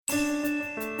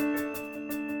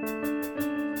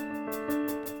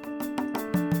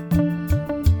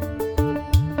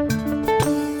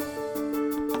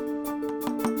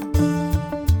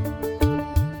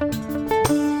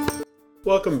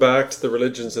Welcome back to the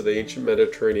Religions of the Ancient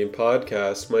Mediterranean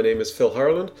podcast. My name is Phil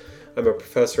Harland. I'm a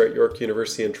professor at York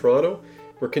University in Toronto.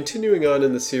 We're continuing on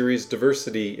in the series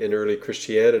Diversity in Early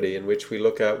Christianity, in which we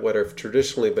look at what have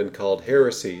traditionally been called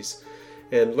heresies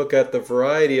and look at the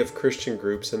variety of Christian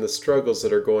groups and the struggles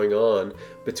that are going on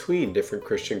between different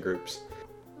Christian groups.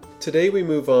 Today we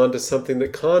move on to something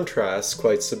that contrasts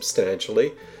quite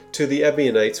substantially to the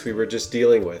Ebionites we were just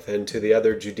dealing with and to the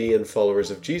other Judean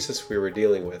followers of Jesus we were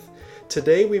dealing with.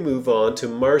 Today we move on to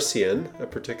Marcion, a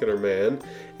particular man,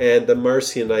 and the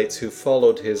Marcionites who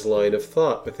followed his line of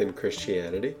thought within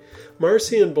Christianity.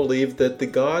 Marcion believed that the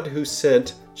God who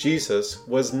sent Jesus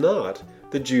was not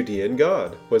the Judean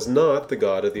God, was not the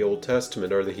God of the Old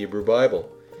Testament or the Hebrew Bible.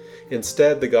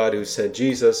 Instead, the God who sent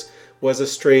Jesus was a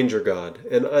stranger God,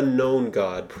 an unknown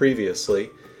God previously,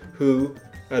 who,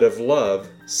 out of love,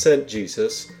 sent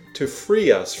Jesus to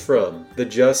free us from the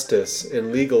justice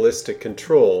and legalistic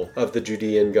control of the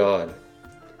Judean God.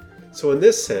 So in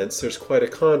this sense, there's quite a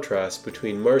contrast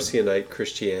between Marcionite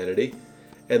Christianity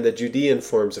and the Judean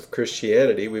forms of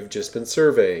Christianity we've just been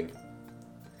surveying.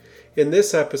 In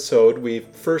this episode, we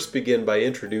first begin by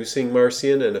introducing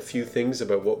Marcion and a few things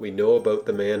about what we know about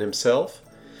the man himself,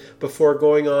 before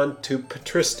going on to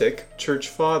patristic church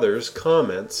fathers'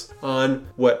 comments on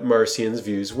what Marcion's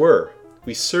views were.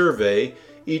 We survey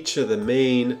each of the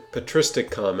main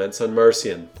patristic comments on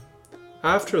Marcion.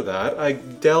 After that, I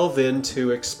delve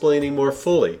into explaining more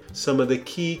fully some of the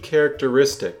key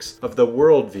characteristics of the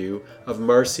worldview of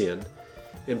Marcion.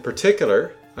 In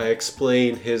particular, I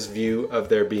explain his view of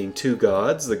there being two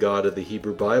gods, the God of the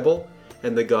Hebrew Bible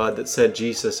and the God that sent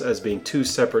Jesus as being two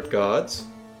separate gods.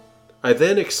 I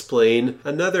then explain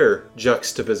another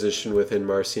juxtaposition within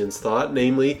Marcion's thought,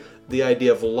 namely the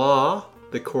idea of law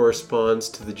that corresponds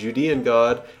to the Judean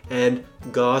God and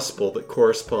gospel that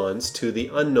corresponds to the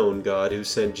unknown God who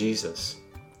sent Jesus.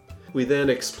 We then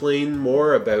explain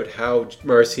more about how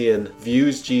Marcion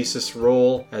views Jesus'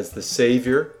 role as the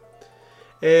Savior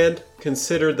and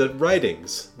consider the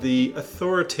writings, the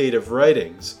authoritative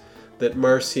writings that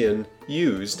Marcion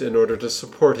used in order to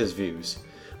support his views.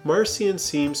 Marcion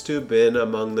seems to have been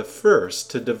among the first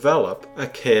to develop a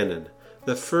canon,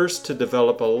 the first to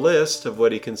develop a list of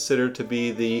what he considered to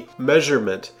be the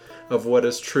measurement of what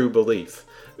is true belief,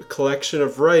 a collection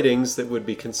of writings that would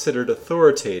be considered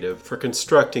authoritative for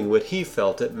constructing what he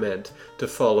felt it meant to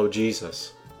follow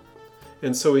Jesus.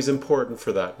 And so he's important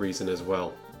for that reason as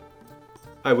well.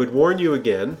 I would warn you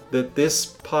again that this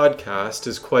podcast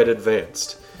is quite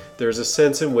advanced. There's a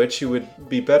sense in which you would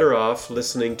be better off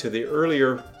listening to the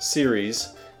earlier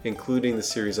series, including the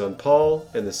series on Paul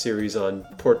and the series on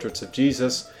Portraits of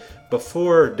Jesus,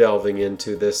 before delving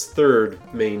into this third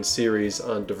main series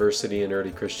on diversity in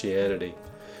early Christianity.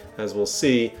 As we'll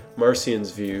see, Marcion's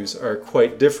views are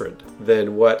quite different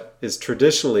than what is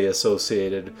traditionally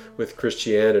associated with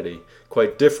Christianity,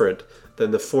 quite different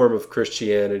than the form of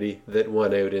Christianity that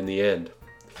won out in the end.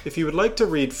 If you would like to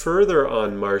read further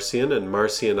on Marcion and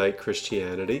Marcionite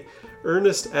Christianity,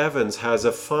 Ernest Evans has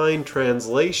a fine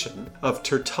translation of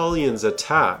Tertullian's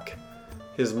attack,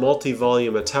 his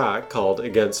multi-volume attack called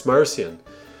Against Marcion.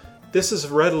 This is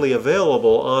readily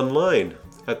available online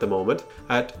at the moment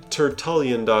at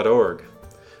tertullian.org.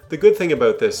 The good thing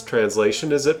about this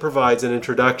translation is it provides an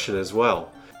introduction as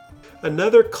well.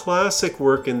 Another classic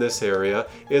work in this area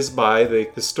is by the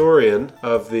historian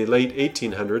of the late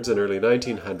 1800s and early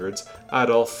 1900s,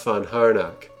 Adolf von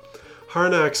Harnack.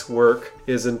 Harnack's work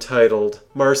is entitled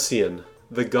Marcion,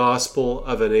 the Gospel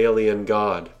of an Alien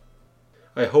God.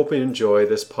 I hope you enjoy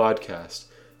this podcast.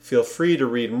 Feel free to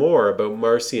read more about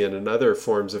Marcion and other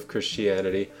forms of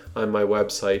Christianity on my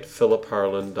website,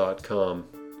 philipharland.com.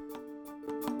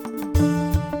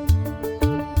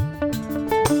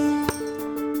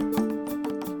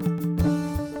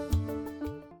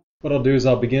 What I'll do is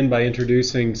I'll begin by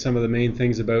introducing some of the main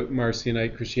things about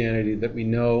Marcionite Christianity that we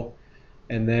know,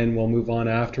 and then we'll move on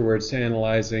afterwards to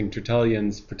analyzing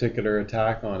Tertullian's particular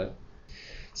attack on it.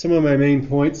 Some of my main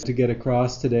points to get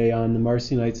across today on the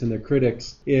Marcionites and their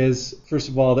critics is, first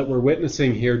of all, that we're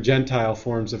witnessing here Gentile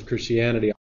forms of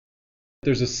Christianity.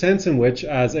 There's a sense in which,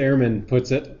 as Ehrman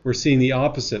puts it, we're seeing the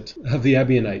opposite of the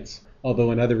Ebionites,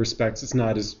 although in other respects it's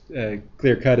not as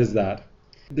clear-cut as that.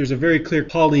 There's a very clear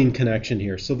Pauline connection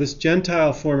here. So this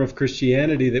Gentile form of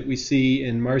Christianity that we see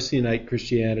in Marcionite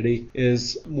Christianity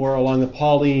is more along the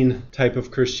Pauline type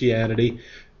of Christianity,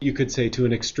 you could say to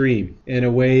an extreme, in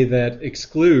a way that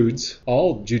excludes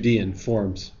all Judean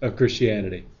forms of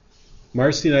Christianity.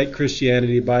 Marcionite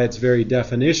Christianity, by its very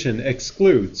definition,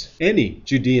 excludes any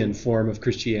Judean form of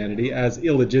Christianity as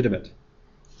illegitimate.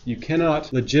 You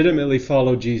cannot legitimately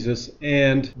follow Jesus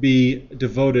and be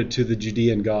devoted to the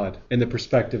Judean God in the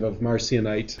perspective of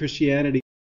Marcionite Christianity.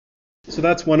 So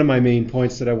that's one of my main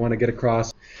points that I want to get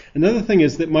across. Another thing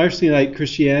is that Marcionite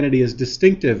Christianity is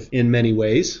distinctive in many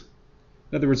ways.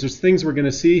 In other words, there's things we're going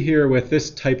to see here with this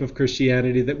type of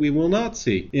Christianity that we will not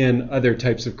see in other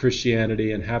types of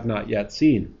Christianity and have not yet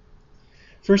seen.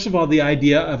 First of all, the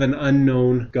idea of an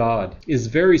unknown God is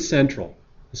very central.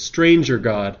 A stranger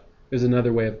God is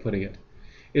another way of putting it,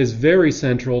 is very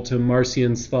central to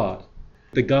Marcion's thought.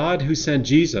 The God who sent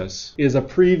Jesus is a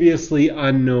previously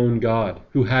unknown God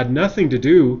who had nothing to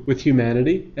do with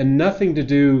humanity and nothing to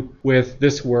do with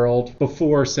this world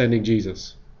before sending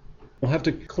Jesus. We'll have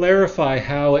to clarify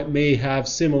how it may have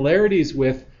similarities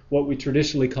with what we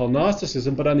traditionally call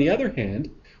Gnosticism, but on the other hand,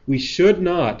 we should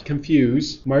not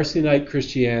confuse Marcionite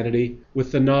Christianity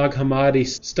with the Nag Hammadi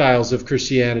styles of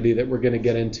Christianity that we're going to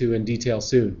get into in detail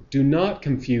soon. Do not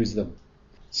confuse them.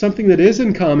 Something that is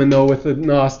in common, though, with the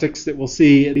Gnostics that we'll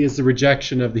see is the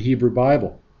rejection of the Hebrew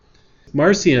Bible.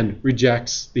 Marcion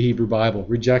rejects the Hebrew Bible,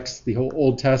 rejects the whole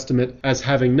Old Testament as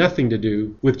having nothing to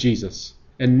do with Jesus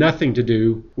and nothing to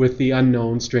do with the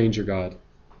unknown stranger God.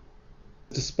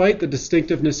 Despite the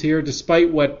distinctiveness here,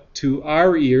 despite what to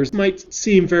our ears might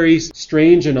seem very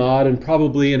strange and odd and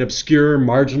probably an obscure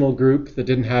marginal group that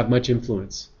didn't have much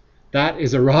influence, that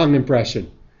is a wrong impression.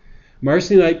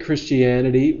 Marcionite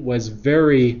Christianity was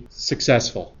very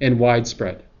successful and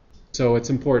widespread, so it's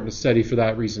important to study for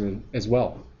that reason as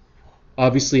well.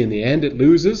 Obviously, in the end, it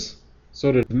loses.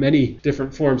 So did many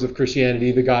different forms of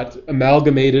Christianity that got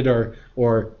amalgamated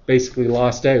or basically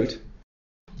lost out.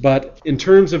 But in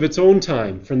terms of its own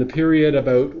time, from the period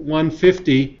about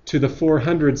 150 to the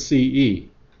 400 CE,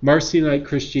 Marcionite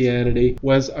Christianity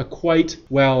was a quite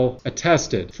well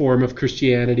attested form of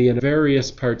Christianity in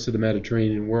various parts of the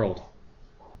Mediterranean world.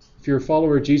 If you're a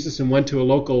follower of Jesus and went to a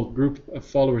local group of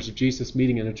followers of Jesus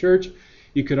meeting in a church,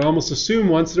 you could almost assume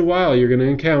once in a while you're going to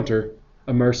encounter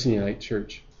a Marcionite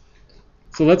church.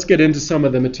 So let's get into some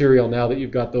of the material now that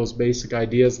you've got those basic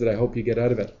ideas that I hope you get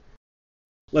out of it.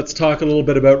 Let's talk a little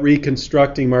bit about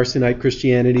reconstructing Marcionite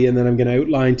Christianity, and then I'm going to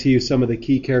outline to you some of the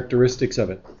key characteristics of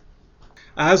it.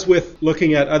 As with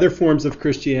looking at other forms of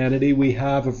Christianity, we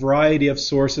have a variety of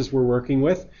sources we're working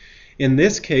with. In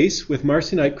this case, with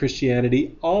Marcionite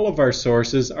Christianity, all of our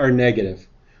sources are negative.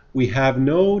 We have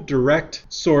no direct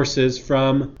sources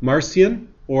from Marcion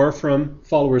or from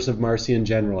followers of Marcion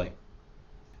generally.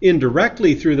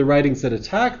 Indirectly, through the writings that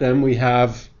attack them, we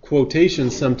have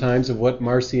quotations sometimes of what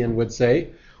Marcion would say,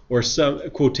 or some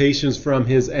quotations from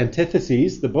his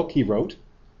Antitheses, the book he wrote.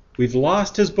 We've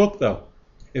lost his book, though.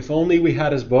 If only we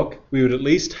had his book, we would at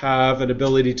least have an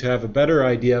ability to have a better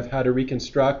idea of how to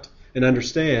reconstruct and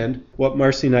understand what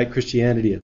Marcionite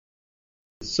Christianity is.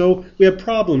 So we have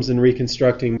problems in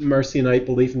reconstructing Marcionite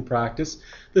belief and practice,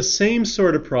 the same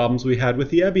sort of problems we had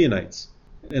with the Ebionites.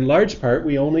 In large part,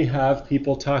 we only have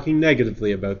people talking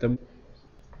negatively about them.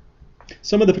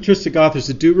 Some of the patristic authors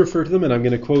that do refer to them, and I'm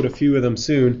going to quote a few of them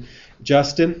soon,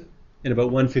 Justin, in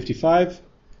about 155,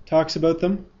 talks about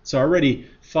them. It's already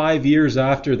 5 years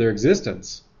after their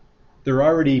existence. They're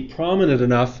already prominent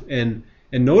enough and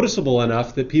noticeable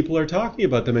enough that people are talking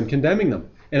about them and condemning them,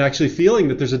 and actually feeling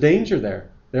that there's a danger there.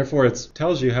 Therefore, it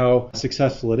tells you how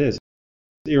successful it is.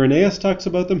 Irenaeus talks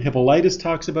about them. Hippolytus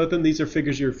talks about them. These are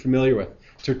figures you're familiar with.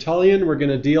 Tertullian, we're going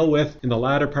to deal with in the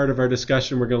latter part of our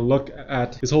discussion. We're going to look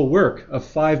at his whole work of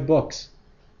 5 books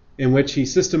in which he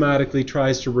systematically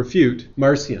tries to refute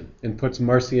Marcion and puts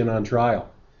Marcion on trial.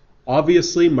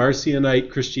 Obviously, Marcionite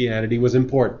Christianity was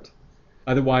important.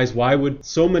 Otherwise, why would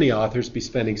so many authors be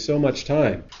spending so much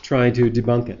time trying to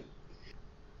debunk it?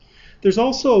 There's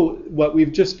also what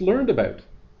we've just learned about,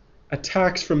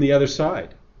 attacks from the other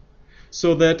side.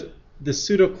 So that the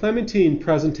Pseudo-Clementine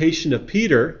presentation of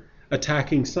Peter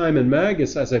attacking Simon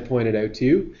Magus, as I pointed out to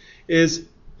you, is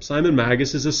Simon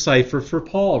Magus is a cipher for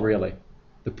Paul, really.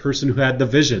 The person who had the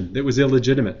vision that was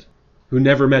illegitimate, who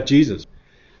never met Jesus.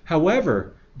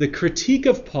 However, the critique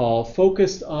of Paul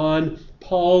focused on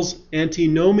Paul's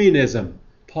antinomianism,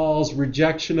 Paul's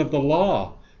rejection of the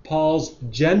law, Paul's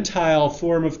Gentile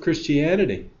form of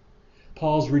Christianity,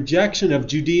 Paul's rejection of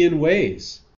Judean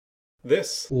ways.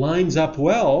 This lines up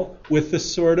well with the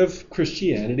sort of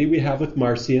Christianity we have with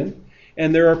Marcion.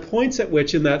 And there are points at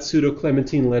which in that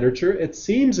Pseudo-Clementine literature it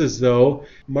seems as though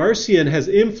Marcion has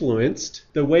influenced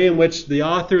the way in which the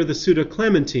author of the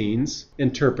Pseudo-Clementines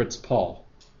interprets Paul.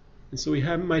 And so we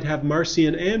might have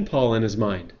Marcion and Paul in his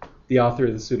mind, the author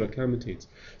of the Pseudo-Clementines.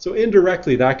 So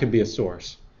indirectly that can be a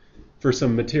source for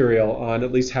some material on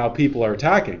at least how people are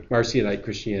attacking Marcionite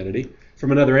Christianity.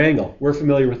 from another angle. We're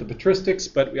familiar with the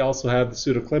patristics, but we also have the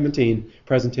Pseudo-Clementine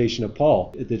presentation of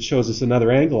Paul that shows us another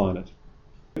angle on it.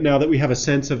 Now that we have a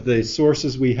sense of the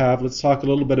sources we have, let's talk a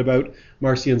little bit about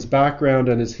Marcion's background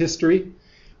and his history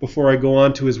before I go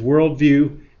on to his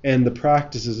worldview and the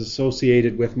practices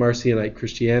associated with Marcionite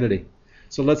Christianity.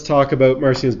 So let's talk about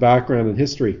Marcion's background and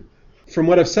history. From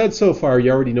what I've said so far,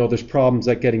 you already know there's problems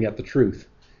at getting at the truth.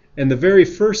 And the very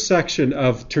first section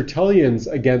of Tertullian's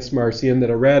against Marcion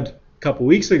that I read a couple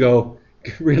weeks ago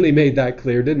really made that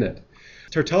clear, didn't it?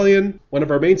 Tertullian, one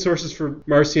of our main sources for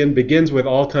Marcion, begins with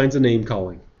all kinds of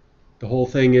name-calling. The whole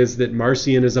thing is that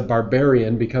Marcion is a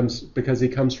barbarian because he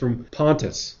comes from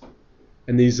Pontus,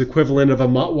 and he's equivalent of a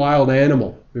wild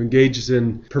animal who engages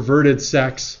in perverted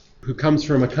sex, who comes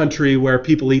from a country where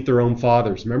people eat their own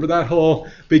fathers. Remember that whole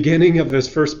beginning of his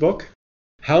first book?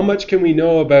 How much can we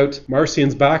know about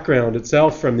Marcion's background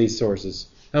itself from these sources?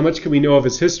 How much can we know of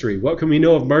his history? What can we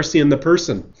know of Marcion the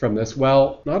person from this?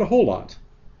 Well, not a whole lot.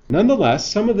 Nonetheless,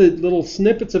 some of the little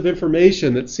snippets of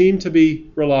information that seem to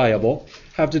be reliable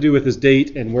have to do with his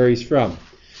date and where he's from.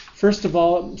 First of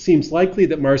all, it seems likely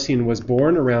that Marcion was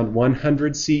born around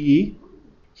 100 CE.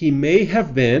 He may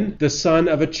have been the son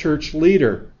of a church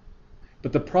leader.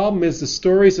 But the problem is the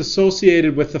stories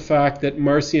associated with the fact that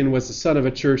Marcion was the son of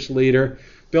a church leader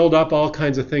build up all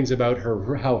kinds of things about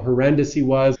how horrendous he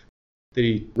was, that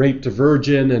he raped a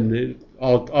virgin, and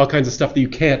all kinds of stuff that you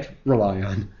can't rely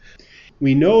on.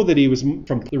 We know that he was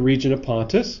from the region of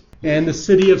Pontus, and the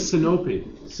city of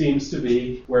Sinope seems to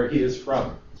be where he is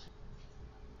from.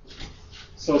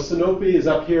 So Sinope is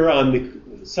up here on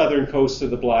the southern coast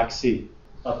of the Black Sea,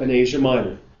 up in Asia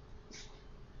Minor.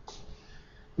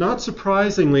 Not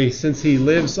surprisingly, since he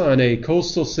lives on a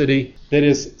coastal city that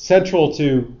is central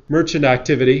to merchant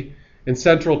activity and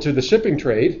central to the shipping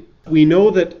trade, we know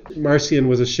that Marcion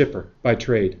was a shipper by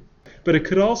trade. But it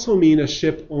could also mean a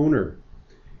ship owner.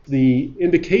 The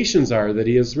indications are that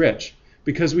he is rich,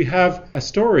 because we have a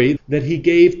story that he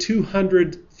gave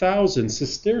 200,000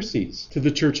 sesterces to the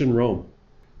church in Rome.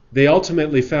 They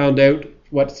ultimately found out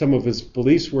what some of his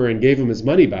beliefs were and gave him his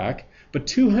money back. But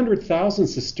 200,000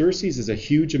 sesterces is a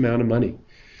huge amount of money.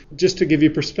 Just to give you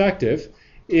perspective,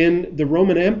 in the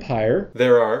Roman Empire,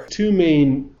 there are two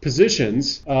main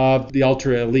positions of the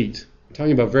ultra elite. I'm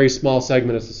talking about a very small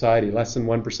segment of society, less than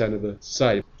 1% of the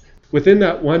society. Within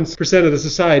that 1% of the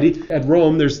society, at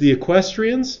Rome, there's the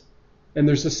equestrians and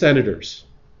there's the senators.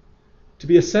 To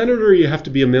be a senator, you have to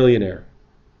be a millionaire.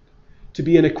 To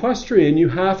be an equestrian, you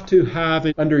have to have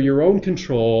under your own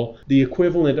control the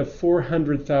equivalent of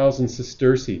 400,000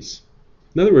 sesterces.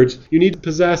 In other words, you need to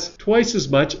possess twice as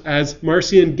much as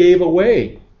Marcion gave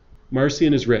away.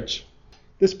 Marcion is rich.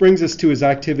 This brings us to his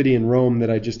activity in Rome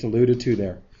that I just alluded to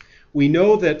there. We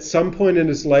know that at some point in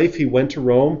his life he went to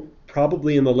Rome,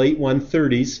 probably in the late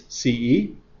 130s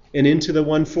CE and into the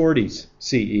 140s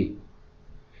CE.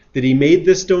 That he made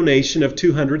this donation of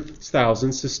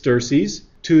 200,000 sesterces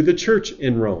to the church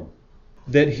in Rome,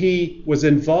 that he was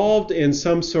involved in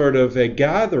some sort of a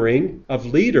gathering of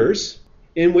leaders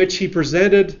in which he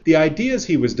presented the ideas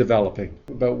he was developing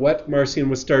about what Marcion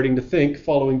was starting to think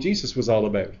following Jesus was all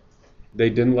about. They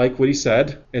didn't like what he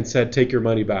said and said, take your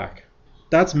money back.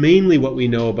 That's mainly what we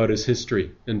know about his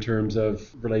history in terms of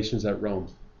relations at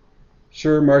Rome.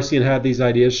 Sure, Marcion had these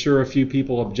ideas. Sure, a few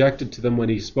people objected to them when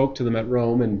he spoke to them at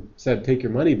Rome and said, take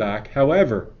your money back.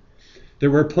 However,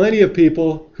 there were plenty of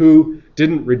people who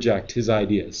didn't reject his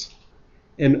ideas.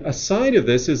 And a sign of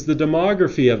this is the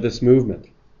demography of this movement.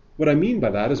 What I mean by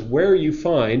that is where you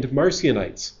find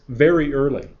Marcionites very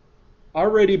early.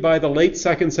 Already by the late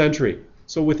 2nd century,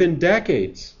 so within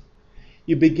decades,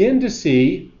 you begin to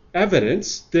see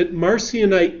evidence that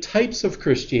Marcionite types of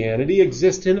Christianity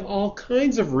exist in all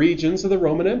kinds of regions of the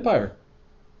Roman Empire.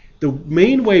 The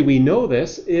main way we know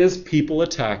this is people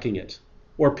attacking it,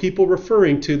 or people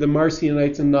referring to the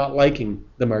Marcionites and not liking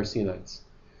the Marcionites.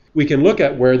 We can look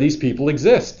at where these people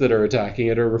exist that are attacking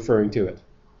it or referring to it.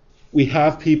 We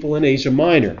have people in Asia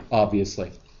Minor,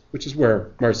 obviously, which is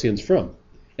where Marcion's from.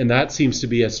 And that seems to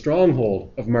be a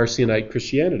stronghold of Marcionite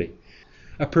Christianity.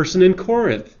 A person in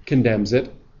Corinth condemns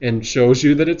it and shows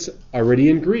you that it's already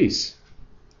in Greece.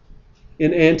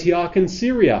 In Antioch in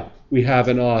Syria, we have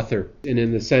an author, and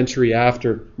in the century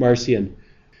after Marcion,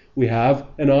 we have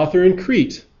an author in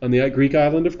Crete, on the Greek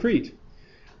island of Crete.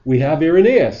 We have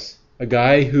Irenaeus, a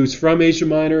guy who's from Asia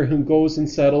Minor who goes and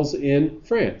settles in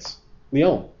France,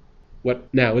 Lyon, what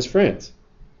now is France.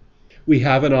 We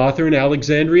have an author in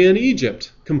Alexandria in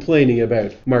Egypt complaining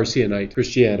about Marcionite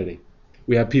Christianity.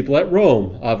 We have people at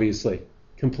Rome, obviously,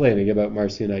 complaining about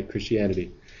Marcionite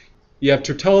Christianity. You have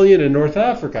Tertullian in North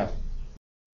Africa.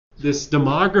 This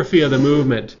demography of the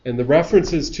movement and the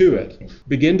references to it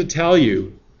begin to tell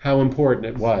you how important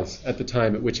it was at the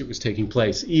time at which it was taking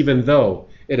place, even though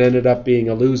it ended up being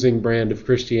a losing brand of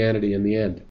Christianity in the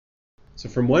end. So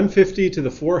from 150 to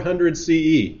the 400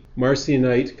 CE,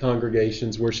 Marcionite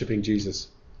congregations worshiping Jesus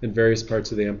in various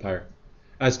parts of the empire.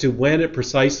 As to when it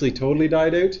precisely totally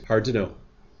died out, hard to know.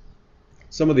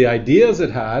 Some of the ideas it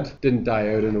had didn't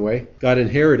die out in a way, got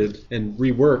inherited and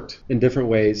reworked in different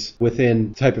ways within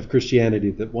the type of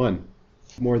Christianity that won.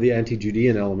 More the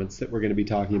anti-Judean elements that we're going to be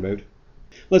talking about.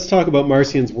 Let's talk about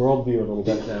Marcion's worldview a little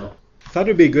bit now. I thought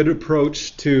it would be a good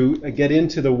approach to get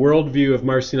into the worldview of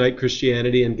Marcionite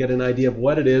Christianity and get an idea of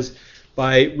what it is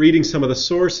by reading some of the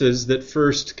sources that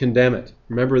first condemn it.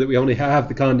 Remember that we only have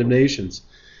the condemnations.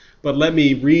 But let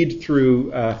me read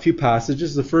through a few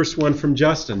passages. The first one from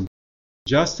Justin.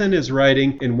 Justin is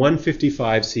writing in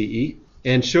 155 CE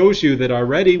and shows you that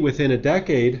already within a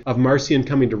decade of Marcion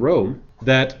coming to Rome,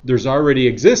 that there's already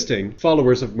existing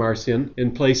followers of Marcion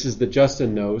in places that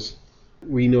Justin knows.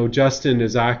 We know Justin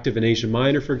is active in Asia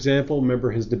Minor, for example.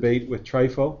 Remember his debate with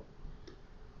Trypho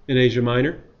in Asia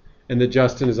Minor? And that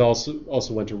Justin is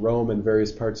also went to Rome and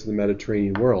various parts of the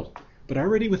Mediterranean world. But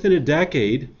already within a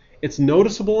decade, it's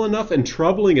noticeable enough and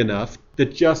troubling enough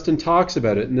that Justin talks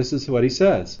about it. And this is what he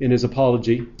says in his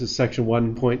Apology. This is section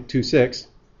 1.26.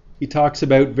 He talks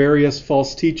about various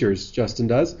false teachers, Justin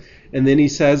does. And then he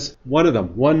says, one of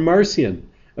them, one Marcion,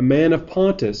 a man of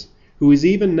Pontus, who is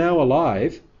even now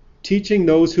alive, teaching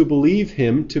those who believe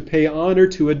him to pay honor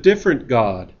to a different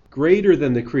God, greater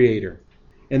than the Creator.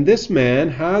 And this man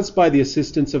has, by the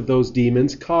assistance of those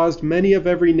demons, caused many of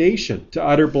every nation to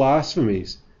utter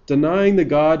blasphemies, denying the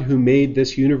God who made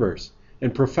this universe,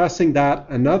 and professing that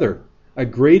another, a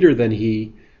greater than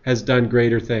he, has done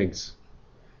greater things.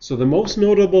 So the most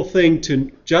notable thing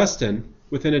to Justin,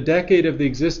 within a decade of the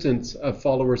existence of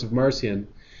followers of Marcion,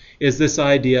 is this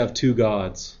idea of two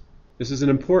gods. This is an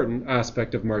important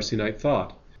aspect of Marcionite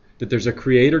thought, that there's a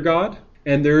creator God,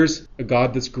 and there's a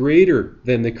God that's greater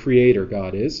than the creator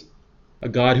God is, a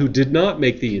God who did not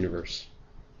make the universe.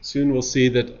 Soon we'll see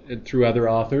that through other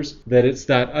authors, that it's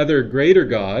that other greater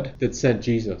God that sent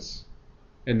Jesus.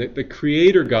 And that the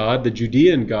creator God, the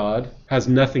Judean God, has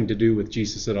nothing to do with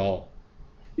Jesus at all.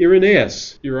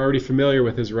 Irenaeus, you're already familiar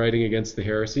with his writing against the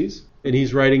heresies, and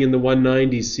he's writing in the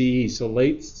 190 CE, so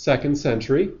late 2nd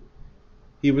century.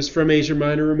 He was from Asia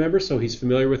Minor, remember, so he's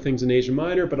familiar with things in Asia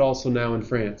Minor, but also now in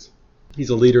France. He's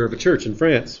a leader of a church in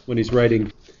France when he's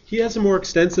writing. He has a more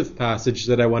extensive passage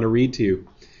that I want to read to you,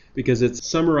 because it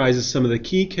summarizes some of the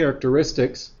key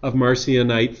characteristics of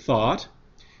Marcionite thought.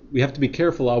 We have to be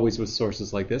careful always with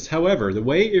sources like this. However, the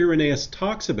way Irenaeus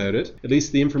talks about it, at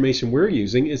least the information we're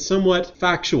using, is somewhat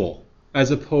factual,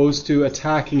 as opposed to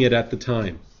attacking it at the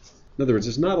time. In other words,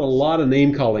 there's not a lot of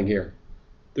name-calling here.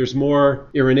 There's more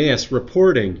Irenaeus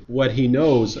reporting what he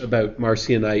knows about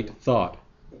Marcionite thought.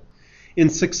 In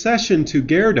succession to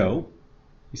Gerdo,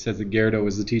 he says that Gerdo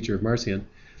was the teacher of Marcion,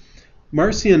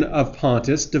 Marcion of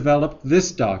Pontus developed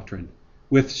this doctrine,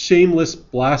 with shameless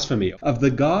blasphemy, of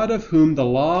the God of whom the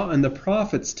law and the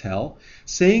prophets tell,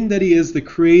 saying that he is the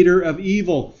creator of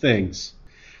evil things,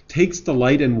 takes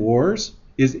delight in wars,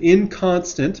 is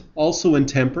inconstant, also in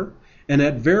temper, and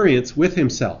at variance with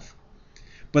himself.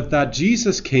 But that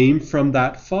Jesus came from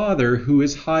that Father who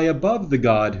is high above the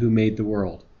God who made the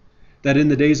world. That in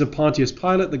the days of Pontius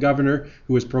Pilate, the governor,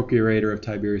 who was procurator of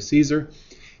Tiberius Caesar,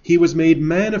 he was made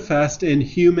manifest in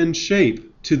human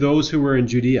shape to those who were in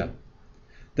Judea.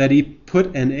 That he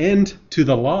put an end to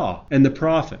the law and the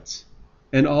prophets,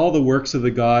 and all the works of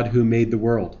the God who made the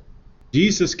world.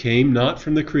 Jesus came not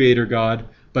from the Creator God,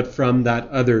 but from that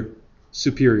other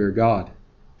superior God.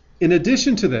 In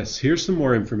addition to this, here's some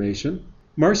more information.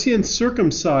 Marcion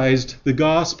circumcised the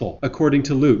gospel, according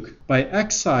to Luke, by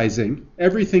excising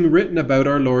everything written about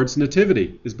our Lord's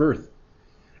nativity, his birth,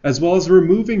 as well as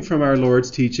removing from our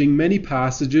Lord's teaching many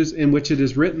passages in which it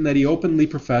is written that he openly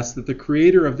professed that the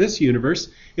creator of this universe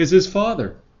is his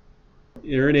Father.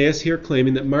 Irenaeus here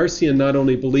claiming that Marcion not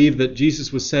only believed that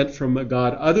Jesus was sent from a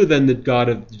God other than the God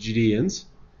of the Judeans,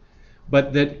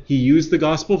 but that he used the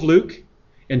Gospel of Luke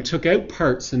and took out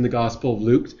parts in the Gospel of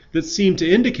Luke that seemed to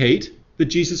indicate that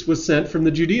Jesus was sent from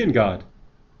the Judean God.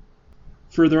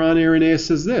 Further on, Irenaeus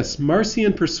says this,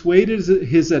 Marcion persuaded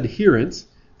his adherents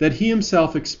that he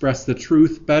himself expressed the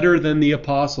truth better than the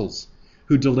apostles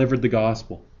who delivered the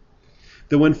gospel.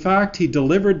 Though in fact he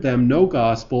delivered them no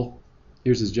gospel,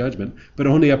 here's his judgment, but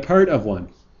only a part of one.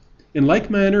 In like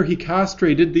manner he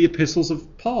castrated the epistles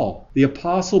of Paul, the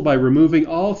apostle, by removing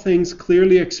all things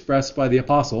clearly expressed by the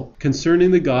apostle concerning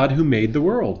the God who made the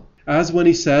world, as when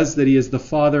he says that he is the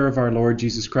Father of our Lord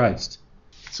Jesus Christ.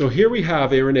 So here we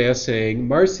have Irenaeus saying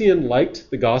Marcion liked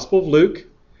the Gospel of Luke,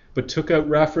 but took out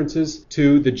references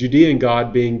to the Judean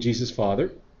God being Jesus'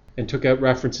 Father, and took out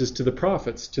references to the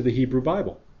prophets, to the Hebrew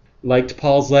Bible. Liked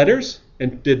Paul's letters,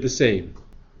 and did the same.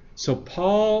 So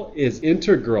Paul is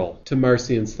integral to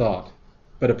Marcion's thought,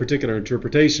 but a particular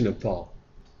interpretation of Paul.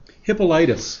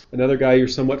 Hippolytus, another guy you're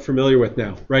somewhat familiar with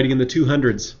now, writing in the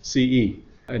 200s CE,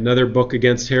 another book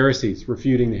against heresies,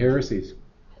 refuting the heresies.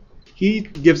 He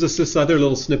gives us this other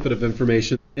little snippet of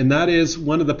information, and that is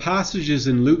one of the passages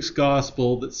in Luke's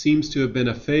Gospel that seems to have been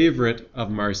a favorite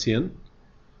of Marcion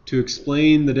to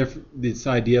explain this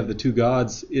idea of the two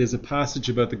gods is a passage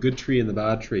about the good tree and the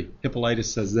bad tree.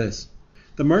 Hippolytus says this: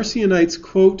 "The Marcionites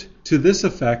quote to this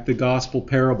effect the Gospel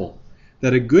parable,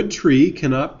 that a good tree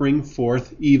cannot bring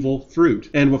forth evil fruit."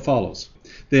 And what follows?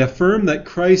 "They affirm that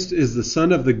Christ is the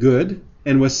Son of the Good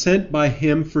and was sent by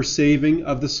him for saving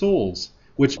of the souls,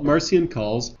 which Marcion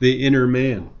calls the inner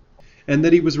man, and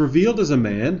that he was revealed as a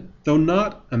man, though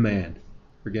not a man."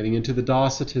 We're getting into the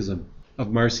Docetism of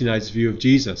Marcionites' view of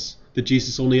Jesus, that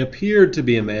Jesus only appeared to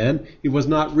be a man. He was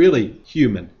not really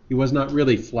human. He was not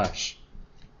really flesh.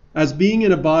 "As being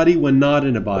in a body when not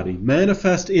in a body,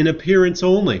 manifest in appearance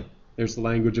only." There's the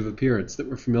language of appearance that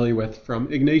we're familiar with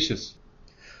from Ignatius.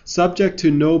 "Subject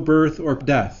to no birth or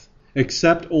death,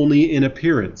 except only in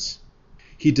appearance."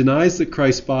 He denies that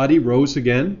Christ's body rose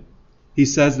again. He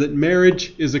says that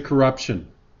marriage is a corruption.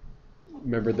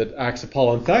 Remember that Acts of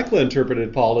Paul and Thecla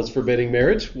interpreted Paul as forbidding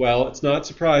marriage? Well, it's not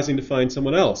surprising to find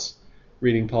someone else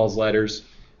reading Paul's letters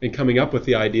and coming up with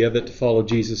the idea that to follow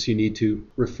Jesus you need to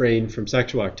refrain from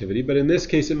sexual activity. But in this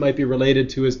case it might be related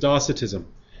to his Docetism,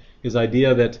 his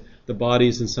idea that the body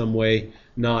is in some way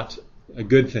not a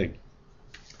good thing.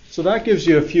 So that gives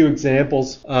you a few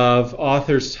examples of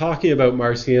authors talking about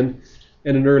Marcion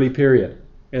in an early period.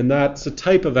 And that's a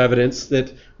type of evidence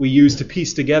that we use to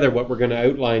piece together what we're going to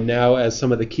outline now as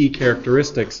some of the key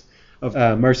characteristics of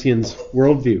Marcion's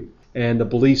worldview and the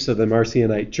beliefs of the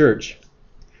Marcionite church.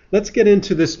 Let's get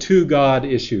into this two-God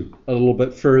issue a little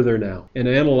bit further now and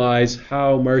analyze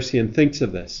how Marcion thinks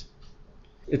of this.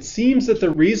 It seems that the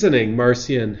reasoning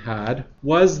Marcion had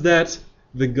was that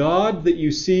the God that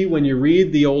you see when you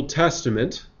read the Old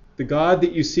Testament, the God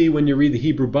that you see when you read the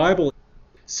Hebrew Bible,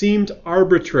 seemed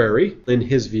arbitrary in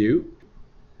his view,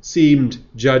 seemed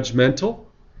judgmental,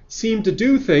 seemed to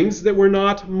do things that were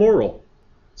not moral,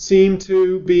 seemed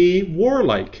to be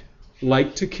warlike,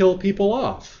 like to kill people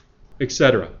off,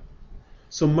 etc.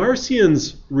 So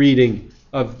Marcion's reading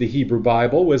of the Hebrew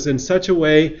Bible was in such a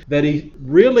way that he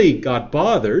really got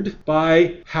bothered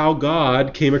by how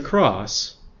God came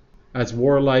across as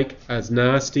warlike, as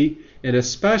nasty, and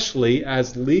especially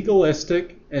as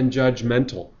legalistic and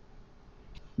judgmental.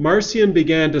 Marcion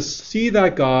began to see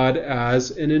that God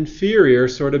as an inferior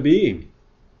sort of being.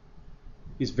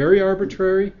 He's very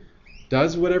arbitrary,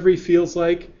 does whatever he feels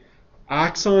like,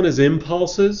 acts on his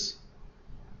impulses,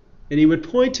 and he would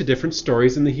point to different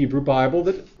stories in the Hebrew Bible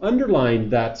that underlined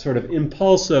that sort of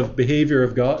impulsive behavior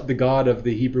of God, the God of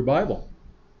the Hebrew Bible,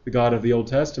 the God of the Old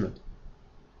Testament.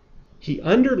 He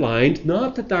underlined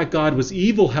not that God was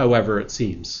evil, however, it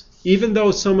seems. Even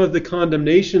though some of the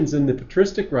condemnations in the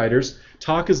patristic writers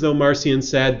talk as though Marcion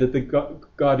said that the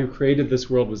God who created this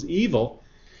world was evil,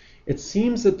 it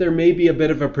seems that there may be a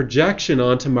bit of a projection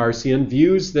onto Marcion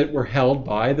views that were held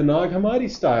by the Nag Hammadi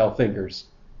style thinkers.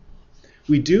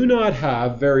 We do not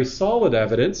have very solid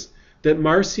evidence that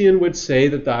Marcion would say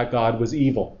that God was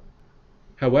evil.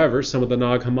 However, some of the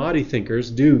Nag Hammadi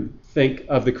thinkers do think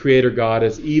of the Creator God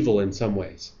as evil in some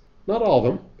ways. Not all of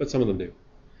them, but some of them do.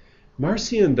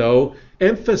 Marcion, though,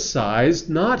 emphasized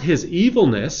not his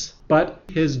evilness, but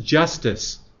his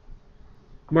justice.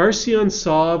 Marcion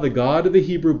saw the God of the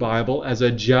Hebrew Bible as a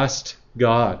just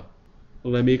God.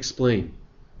 Well, let me explain.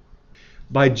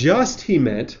 By just, he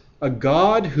meant a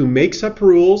God who makes up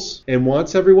rules and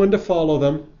wants everyone to follow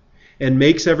them and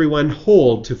makes everyone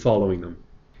hold to following them,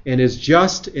 and is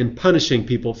just in punishing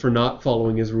people for not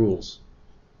following his rules.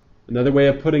 Another way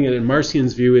of putting it in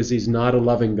Marcion's view is he's not a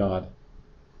loving God,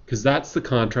 because that's the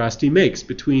contrast he makes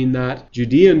between that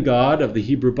Judean God of the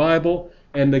Hebrew Bible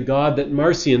and the God that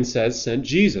Marcion says sent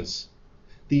Jesus.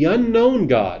 The unknown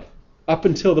God, up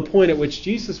until the point at which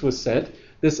Jesus was sent,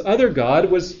 this other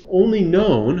God was only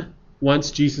known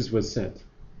once Jesus was sent.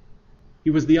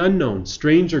 He was the unknown,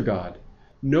 stranger God.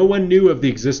 No one knew of the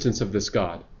existence of this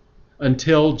God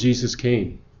until Jesus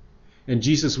came. And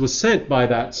Jesus was sent by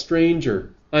that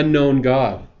stranger, unknown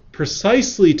God,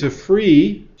 precisely to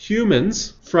free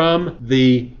humans from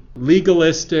the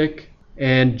legalistic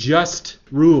and just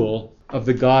rule of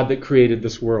the God that created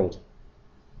this world.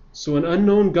 So an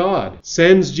unknown God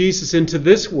sends Jesus into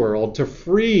this world to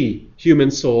free human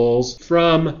souls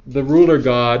from the ruler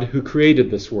God who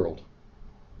created this world.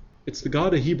 It's the God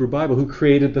of the Hebrew Bible who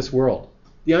created this world.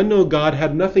 The unknown God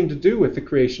had nothing to do with the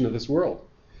creation of this world.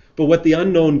 But what the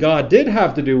unknown God did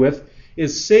have to do with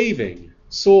is saving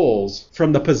souls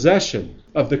from the possession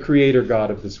of the Creator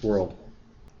God of this world.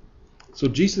 So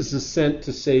Jesus is sent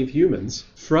to save humans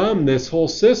from this whole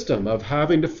system of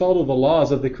having to follow the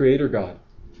laws of the Creator God,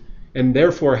 and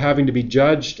therefore having to be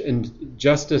judged and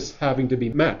justice having to be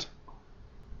met.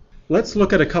 Let's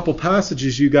look at a couple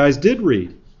passages you guys did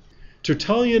read.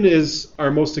 Tertullian is our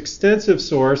most extensive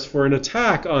source for an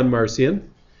attack on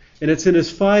Marcion, and it's in his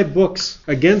 5 books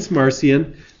against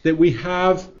Marcion that we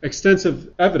have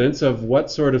extensive evidence of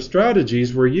what sort of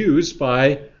strategies were used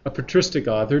by a patristic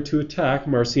author to attack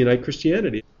Marcionite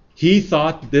Christianity. He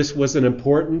thought this was an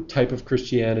important type of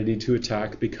Christianity to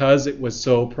attack because it was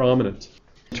so prominent.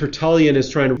 Tertullian is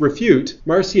trying to refute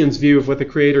Marcion's view of what the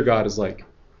Creator God is like.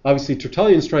 Obviously,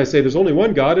 Tertullian's trying to say there's only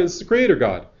one God, and it's the Creator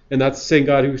God. And that's the same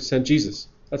God who sent Jesus.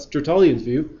 That's Tertullian's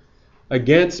view.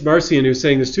 Against Marcion, who's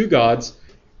saying there's 2 gods,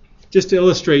 just to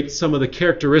illustrate some of the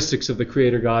characteristics of the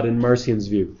Creator God in Marcion's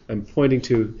view. I'm pointing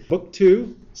to Book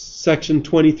 2, Section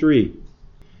 23.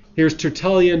 Here's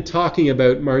Tertullian talking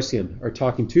about Marcion, or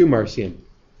talking to Marcion,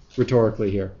 rhetorically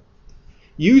here.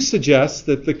 You suggest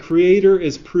that the Creator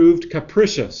is proved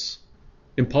capricious,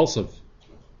 impulsive,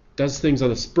 does things on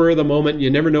the spur of the moment, and you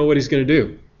never know what he's going to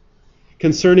do.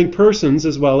 Concerning persons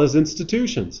as well as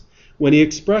institutions, when he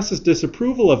expresses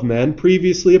disapproval of men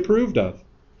previously approved of,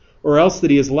 or else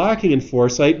that he is lacking in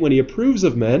foresight when he approves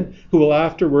of men who will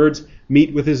afterwards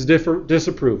meet with his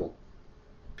disapproval.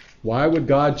 Why would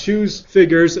God choose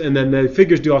figures and then the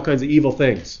figures do all kinds of evil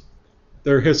things?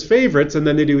 They're his favorites and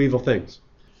then they do evil things.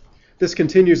 This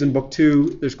continues in Book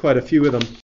 2. There's quite a few of them.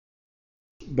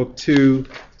 Book 2,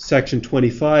 Section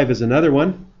 25 is another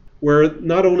one, where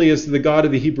not only is the God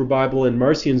of the Hebrew Bible in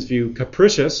Marcion's view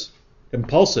capricious,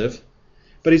 impulsive,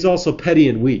 but he's also petty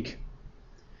and weak.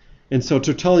 And so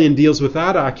Tertullian deals with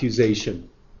that accusation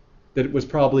that it was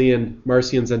probably in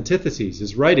Marcion's Antitheses,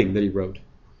 his writing that he wrote.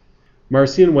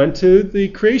 Marcion went to the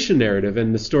creation narrative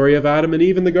and the story of Adam and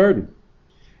Eve in the garden.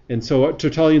 And so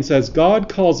Tertullian says, God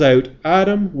calls out,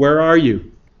 Adam, where are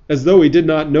you? As though he did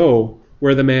not know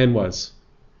where the man was.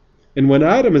 And when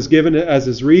Adam is given as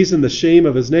his reason the shame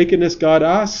of his nakedness, God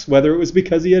asks whether it was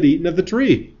because he had eaten of the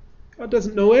tree. God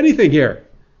doesn't know anything here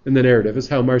in the narrative, is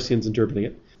how Marcion's interpreting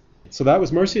it. So that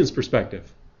was Marcion's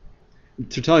perspective.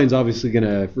 Tertullian's obviously going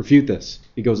to refute this.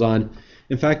 He goes on,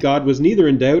 in fact, God was neither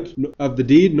in doubt of the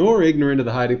deed nor ignorant of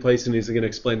the hiding place, and he's going to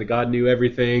explain that God knew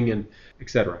everything, and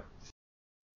etc.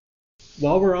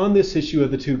 While we're on this issue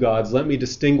of the 2 gods, let me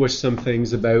distinguish some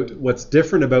things about what's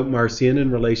different about Marcion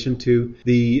in relation to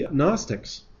the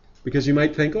Gnostics. Because you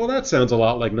might think, oh, that sounds a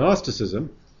lot like Gnosticism.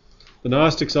 The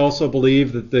Gnostics also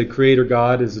believe that the Creator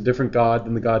God is a different God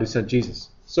than the God who sent Jesus.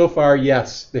 So far,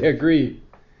 yes, they agree.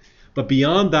 But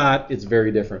beyond that, it's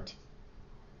very different.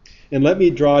 And let me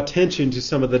draw attention to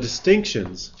some of the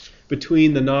distinctions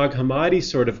between the Nag Hammadi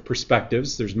sort of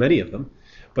perspectives, there's many of them,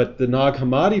 but the Nag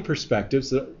Hammadi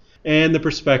perspectives and the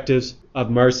perspectives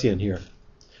of Marcion here.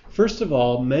 First of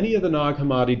all, many of the Nag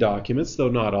Hammadi documents, though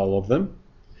not all of them,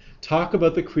 talk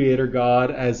about the Creator God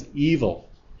as evil.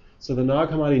 So the Nag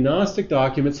Hammadi Gnostic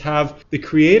documents have the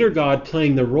Creator God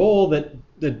playing the role that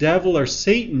the devil or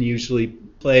Satan usually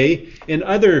play in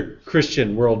other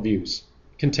Christian worldviews,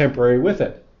 contemporary with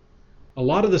it. A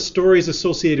lot of the stories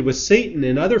associated with Satan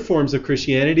in other forms of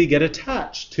Christianity get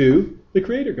attached to the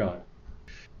Creator God.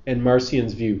 And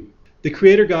Marcion's view, the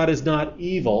Creator God is not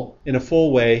evil in a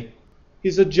full way.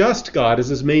 He's a just God, is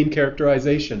his main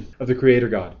characterization of the Creator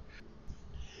God.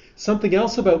 Something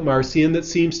else about Marcion that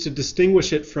seems to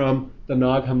distinguish it from the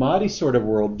Nag Hammadi sort of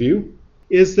worldview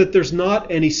is that there's not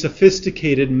any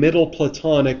sophisticated middle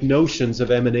Platonic notions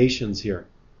of emanations here.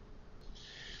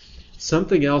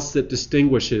 Something else that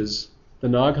distinguishes the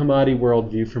Nag Hammadi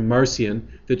worldview from Marcion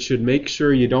that should make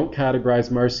sure you don't categorize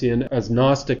Marcion as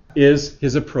Gnostic is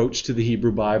his approach to the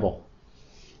Hebrew Bible.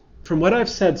 From what I've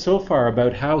said so far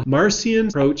about how Marcion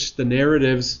approached the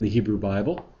narratives in the Hebrew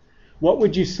Bible, what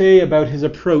would you say about his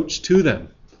approach to them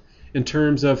in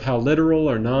terms of how literal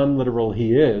or non-literal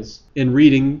he is in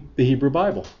reading the Hebrew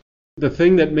Bible? The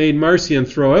thing that made Marcion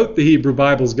throw out the Hebrew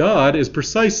Bible's God is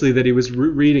precisely that he was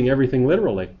reading everything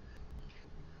literally.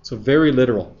 So very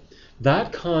literal.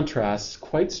 That contrasts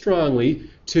quite strongly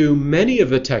to many of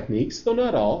the techniques, though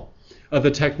not all, of the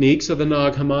techniques of the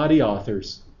Nag Hammadi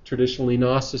authors, traditionally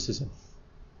Gnosticism.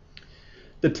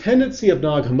 the tendency of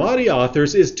Nag Hammadi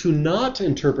authors is to not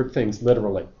interpret things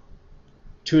literally,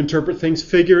 to interpret things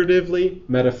figuratively,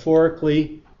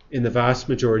 metaphorically, in the vast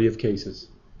majority of cases.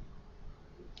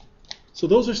 So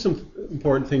those are some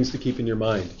important things to keep in your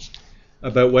mind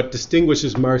about what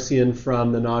distinguishes Marcion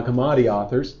from the Nag Hammadi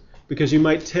authors, because you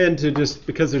might tend to just,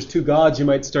 because there's two gods, you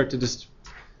might start to just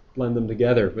blend them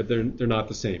together, but they're not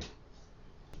the same.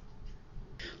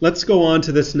 Let's go on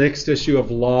to this next issue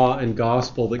of law and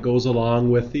gospel that goes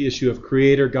along with the issue of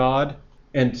creator God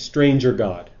and stranger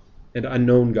God and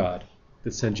unknown God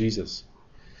that sent Jesus.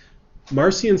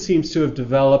 Marcion seems to have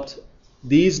developed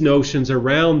these notions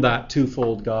around that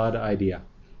twofold God idea.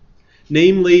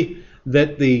 Namely,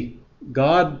 that the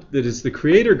God that is the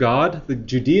creator God, the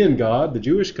Judean God, the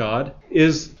Jewish God,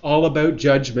 is all about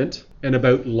judgment and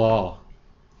about law.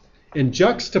 And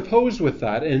juxtaposed with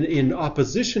that, and in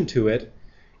opposition to it,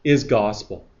 is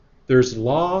gospel. There's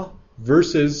law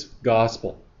versus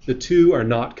gospel. The two are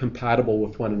not compatible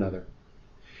with one another.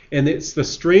 And it's the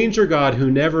stranger God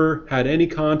who never had any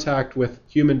contact with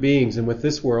human beings and with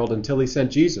this world until he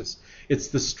sent Jesus. It's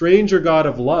the stranger God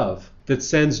of love that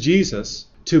sends Jesus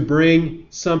to bring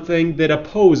something that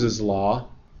opposes law,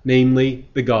 namely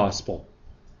the gospel.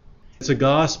 It's a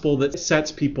gospel that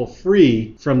sets people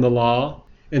free from the law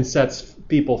and sets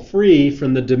people free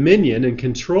from the dominion and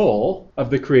control of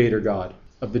the creator God,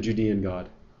 of the Judean God.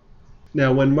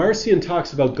 Now, when Marcion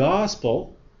talks about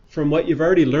gospel, from what you've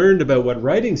already learned about what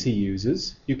writings he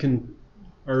uses, you can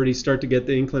already start to get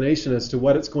the inclination as to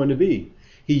what it's going to be.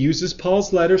 He uses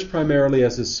Paul's letters primarily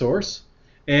as his source,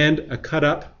 and a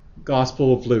cut-up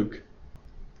Gospel of Luke.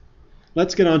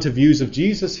 Let's get on to views of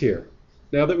Jesus here.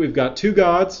 Now that we've got two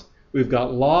gods, we've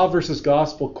got law versus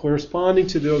gospel corresponding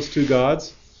to those two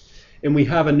gods, and we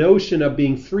have a notion of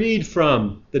being freed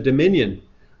from the dominion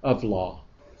of law,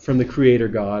 from the creator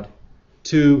God,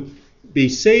 to be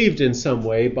saved in some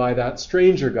way by that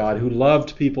stranger God who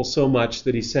loved people so much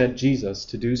that he sent Jesus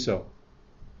to do so.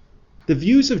 The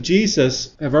views of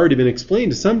Jesus have already been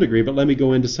explained to some degree, but let me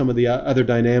go into some of the other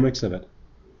dynamics of it.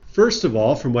 First of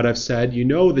all, from what I've said, you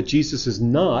know that Jesus is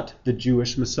not the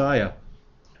Jewish Messiah.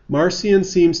 Marcion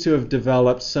seems to have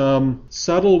developed some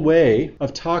subtle way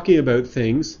of talking about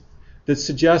things that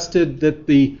suggested that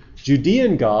the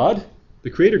Judean God, the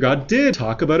creator God, did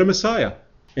talk about a Messiah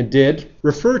and did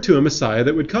refer to a Messiah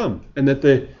that would come, and that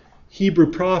the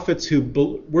Hebrew prophets who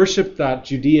worshipped that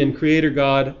Judean creator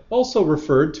God also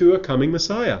referred to a coming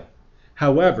Messiah.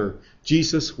 However,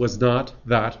 Jesus was not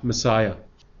that Messiah.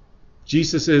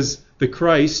 Jesus is the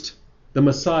Christ, the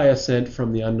Messiah sent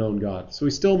from the unknown God. So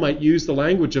he still might use the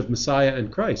language of Messiah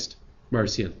and Christ,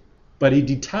 Marcion. But he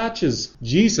detaches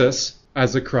Jesus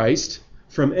as a Christ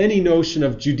from any notion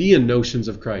of Judean notions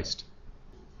of Christ.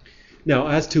 Now,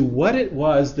 as to what it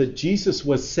was that Jesus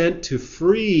was sent to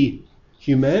free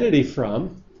humanity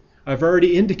from, I've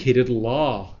already indicated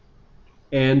law.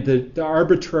 And the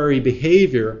arbitrary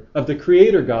behavior of the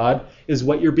Creator God is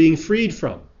what you're being freed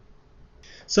from.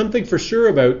 Something for sure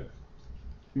about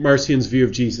Marcion's view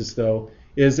of Jesus, though,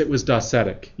 is it was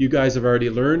Docetic. You guys have already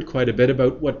learned quite a bit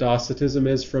about what Docetism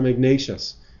is from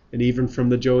Ignatius, and even from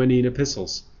the Johannine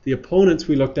epistles. The opponents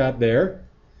we looked at there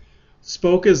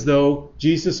spoke as though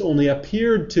Jesus only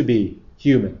appeared to be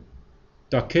human.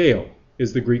 Dokeo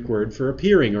is the Greek word for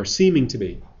appearing or seeming to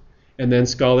be. And then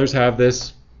scholars have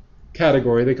this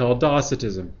category they call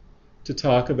Docetism, to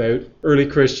talk about early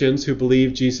Christians who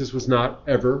believed Jesus was not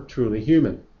ever truly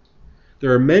human.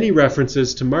 There are many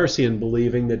references to Marcion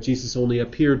believing that Jesus only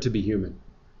appeared to be human,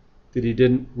 that he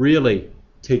didn't really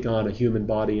take on a human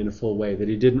body in a full way, that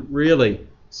he didn't really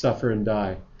suffer and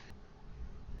die.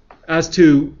 As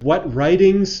to what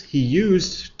writings he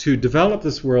used to develop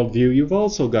this worldview, you've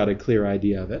also got a clear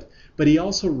idea of it, but he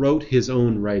also wrote his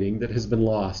own writing that has been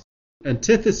lost.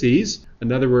 Antitheses,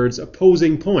 in other words,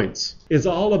 opposing points, is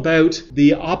all about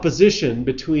the opposition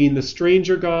between the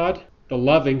stranger God, the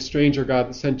loving stranger God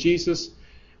that sent Jesus,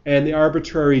 and the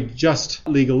arbitrary, just,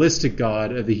 legalistic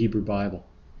God of the Hebrew Bible,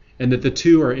 and that the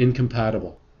two are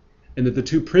incompatible, and that the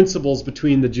two principles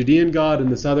between the Judean God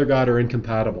and this other God are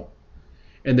incompatible,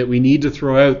 and that we need to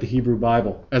throw out the Hebrew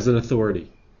Bible as an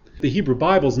authority. The Hebrew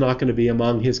Bible is not going to be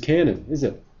among his canon, is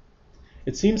it?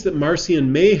 It seems that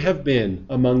Marcion may have been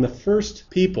among the first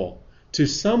people to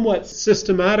somewhat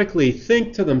systematically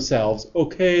think to themselves,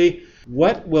 okay,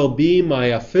 what will be my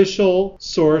official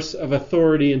source of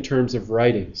authority in terms of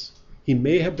writings? He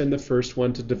may have been the first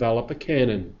one to develop a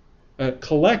canon, a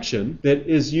collection that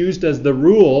is used as the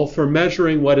rule for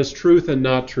measuring what is truth and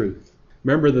not truth.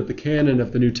 Remember that the canon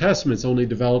of the New Testament is only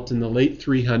developed in the late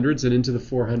 300s and into the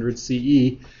 400s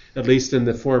CE, at least in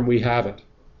the form we have it.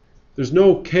 There's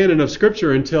no canon of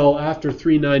Scripture until after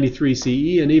 393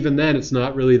 CE, and even then it's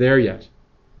not really there yet.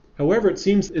 However, it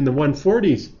seems in the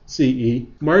 140s CE,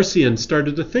 Marcion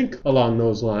started to think along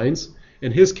those lines,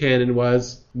 and his canon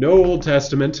was no Old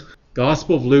Testament,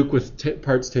 Gospel of Luke with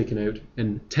parts taken out,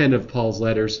 and 10 of Paul's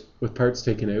letters with parts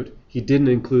taken out. He didn't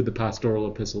include the pastoral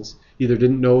epistles. Either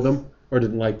didn't know them or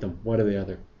didn't like them, one or the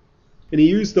other. And he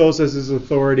used those as his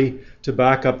authority to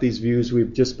back up these views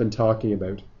we've just been talking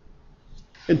about.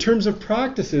 In terms of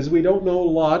practices, we don't know a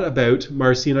lot about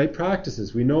Marcionite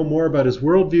practices. We know more about his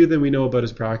worldview than we know about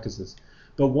his practices.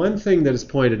 But one thing that is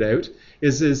pointed out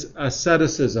is his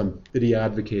asceticism that he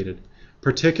advocated,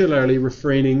 particularly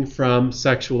refraining from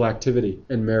sexual activity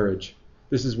and marriage.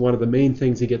 This is one of the main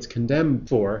things he gets condemned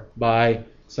for by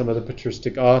some of the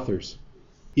patristic authors.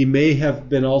 He may have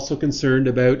been also concerned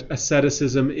about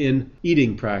asceticism in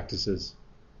eating practices,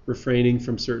 refraining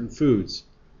from certain foods.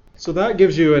 So that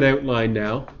gives you an outline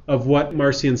now of what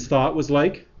Marcion's thought was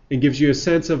like, and gives you a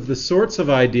sense of the sorts of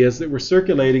ideas that were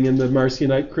circulating in the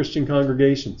Marcionite Christian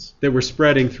congregations that were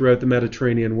spreading throughout the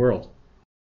Mediterranean world.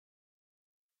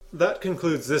 That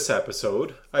concludes this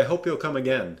episode. I hope you'll come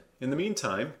again. In the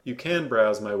meantime, you can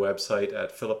browse my website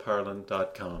at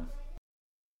philipharland.com.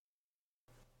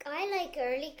 I like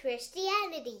early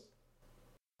Christianity.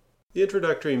 The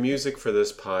introductory music for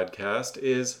this podcast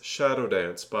is Shadow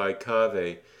Dance by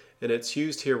Kave, and it's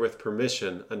used here with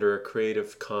permission under a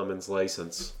Creative Commons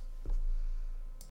license.